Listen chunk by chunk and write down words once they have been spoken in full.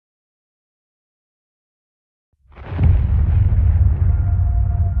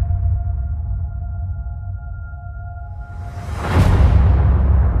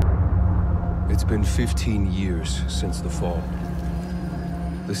been 15 years since the fall.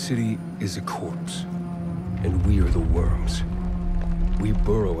 The city is a corpse, and we are the worms. We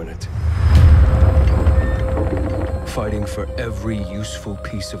burrow in it, fighting for every useful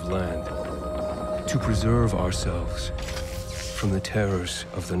piece of land to preserve ourselves from the terrors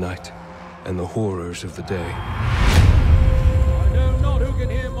of the night and the horrors of the day. I know not who can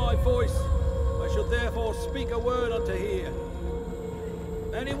hear my voice. I shall therefore speak a word unto hear.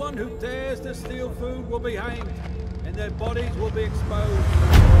 Anyone who dares to steal food will be hanged, and their bodies will be exposed.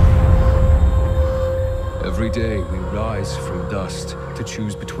 Every day we rise from dust to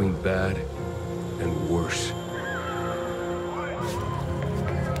choose between bad and worse.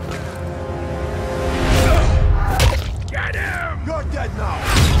 Get him! You're dead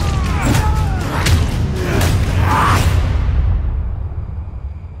now!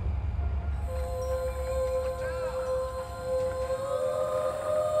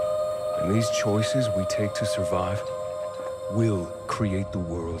 And these choices we take to survive will create the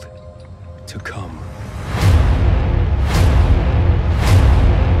world to come.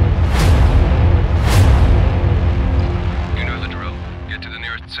 You know the drill. Get to the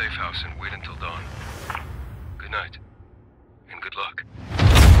nearest safe house and wait until dawn. Good night, and good luck.